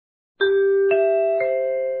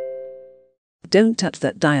don't touch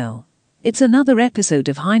that dial. It's another episode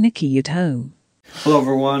of Heinecke at Home. Hello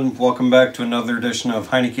everyone, welcome back to another edition of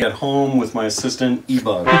Heinecke at Home with my assistant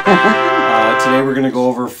E-Bug. Today we're going to go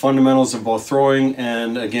over fundamentals of both throwing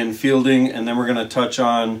and again fielding, and then we're going to touch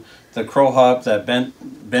on the crow hop that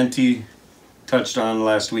Benty touched on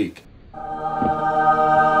last week.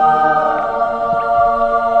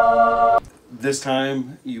 This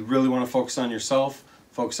time you really want to focus on yourself,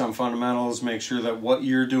 focus on fundamentals, make sure that what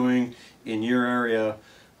you're doing in your area,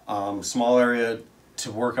 small area,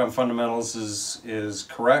 to work on fundamentals is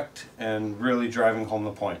correct and really driving home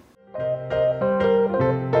the point.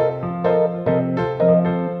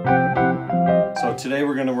 So today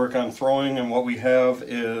we're going to work on throwing, and what we have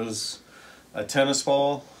is a tennis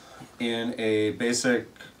ball in a basic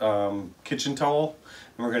kitchen towel,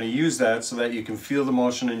 and we're going to use that so that you can feel the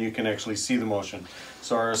motion and you can actually see the motion.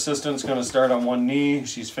 So our assistant's going to start on one knee,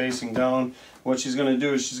 she's facing down. What she's going to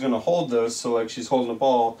do is she's going to hold this, so like she's holding the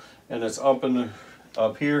ball and it's up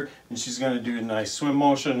here, and she's going to do a nice swim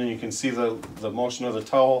motion, and you can see the motion of the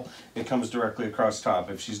towel. It comes directly across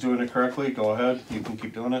top. If she's doing it correctly, go ahead, you can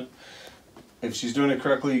keep doing it. If she's doing it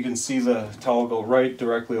correctly, you can see the towel go right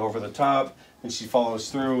directly over the top, and she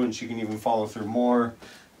follows through, and she can even follow through more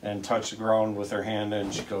and touch the ground with her hand,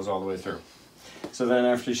 and she goes all the way through. So then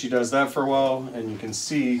after she does that for a while, and you can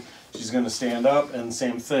see she's going to stand up, and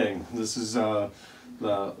same thing. This is the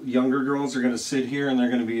younger girls are going to sit here, and they're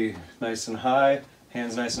going to be nice and high,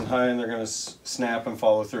 hands nice and high, and they're going to snap and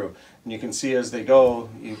follow through. And you can see as they go,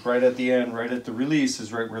 right at the end, right at the release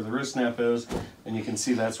is right where the wrist snap is, and you can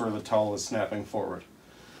see that's where the towel is snapping forward.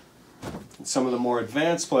 Some of the more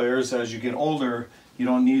advanced players, as you get older, you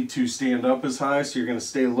don't need to stand up as high, so you're going to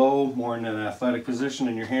stay low, more in an athletic position,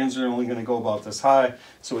 and your hands are only going to go about this high.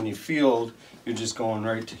 So when you field, you're just going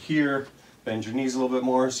right to here, bend your knees a little bit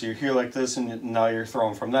more, so you're here like this, and now you're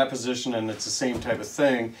throwing from that position, and it's the same type of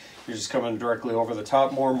thing. You're just coming directly over the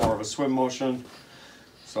top more of a swim motion.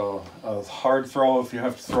 So a hard throw if you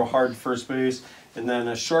have to throw hard first base, and then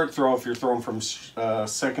a short throw if you're throwing from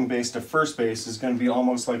second base to first base is going to be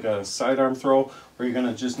almost like a sidearm throw, where you're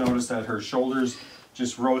going to just notice that her shoulders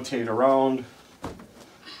just rotate around.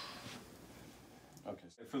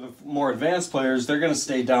 For the more advanced players, they're going to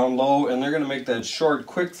stay down low, and they're going to make that short,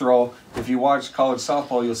 quick throw. If you watch college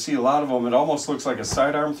softball, you'll see a lot of them. It almost looks like a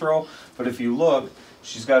sidearm throw, but if you look,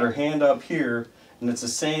 she's got her hand up here, and it's the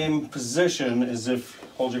same position as if,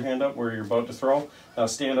 hold your hand up where you're about to throw. Now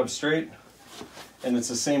stand up straight, and it's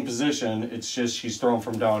the same position. It's just she's throwing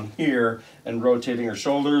from down here and rotating her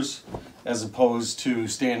shoulders, as opposed to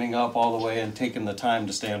standing up all the way and taking the time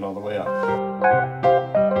to stand all the way up.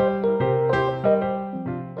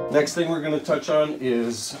 Next thing we're going to touch on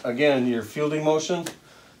is, again, your fielding motion.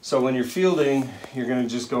 So when you're fielding, you're going to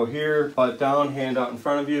just go here, butt down, hand out in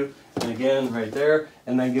front of you, and again, right there,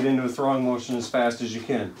 and then get into a throwing motion as fast as you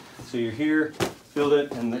can. So you're here, field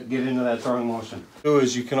it, and get into that throwing motion.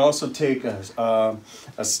 You can also take a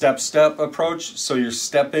step-step approach. So you're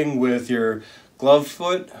stepping with your gloved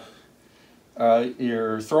foot,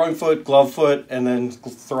 your throwing foot, glove foot, and then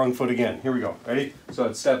throwing foot again. Here we go. Ready? So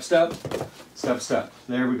it's step, step, step, step.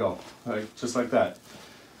 There we go. Right, just like that.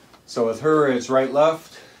 So with her, it's right,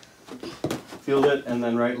 left, field it, and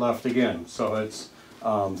then right, left again. So it's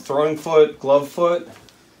throwing foot, glove foot,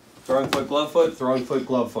 throwing foot, glove foot, throwing foot,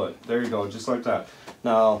 glove foot. There you go, just like that.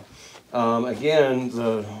 Now, again,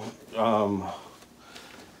 the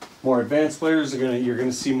more advanced players you're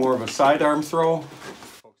gonna see more of a sidearm throw.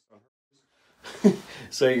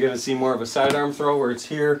 So you're going to see more of a sidearm throw where it's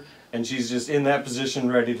here, and she's just in that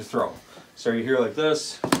position ready to throw. So you're here like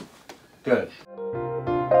this. Good.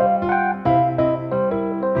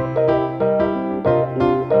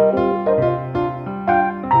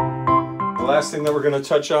 The last thing that we're going to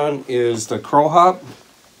touch on is the crow hop.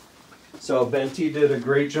 So Benty did a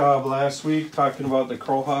great job last week talking about the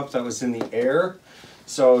crow hop that was in the air.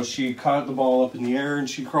 So she caught the ball up in the air and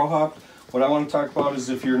she crow hopped. What I want to talk about is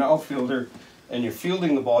if you're an outfielder and you're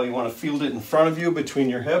fielding the ball, you want to field it in front of you between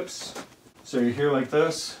your hips. So you're here like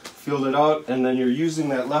this, field it out, and then you're using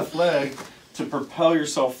that left leg to propel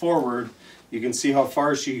yourself forward. You can see how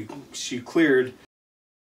far she cleared.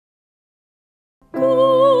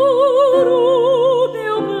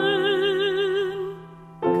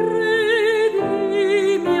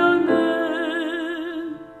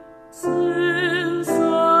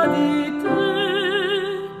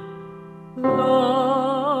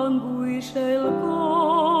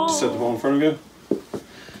 Set the ball in front of you.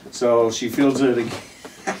 So she fields it again.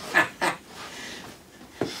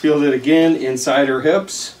 Field it again inside her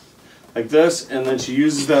hips, like this, and then she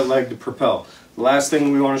uses that leg to propel. The last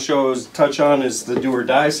thing we want to touch on is the do or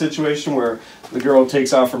die situation, where the girl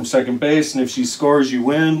takes off from second base, and if she scores, you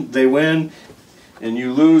win, they win, and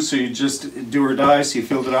you lose, so you just do or die, so you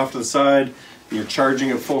field it off to the side, you're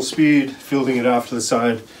charging at full speed, fielding it off to the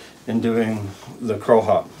side, and doing the crow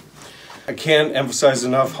hop. I can't emphasize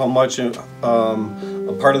enough how much a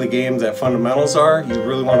part of the game that fundamentals are. You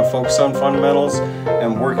really want to focus on fundamentals,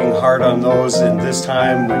 and working hard on those in this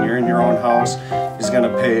time when you're in your own house is going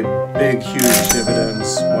to pay big, huge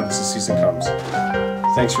dividends once the season comes.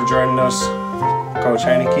 Thanks for joining us, Coach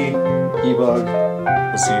Heinecke, E-Bug.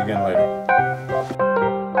 We'll see you again later.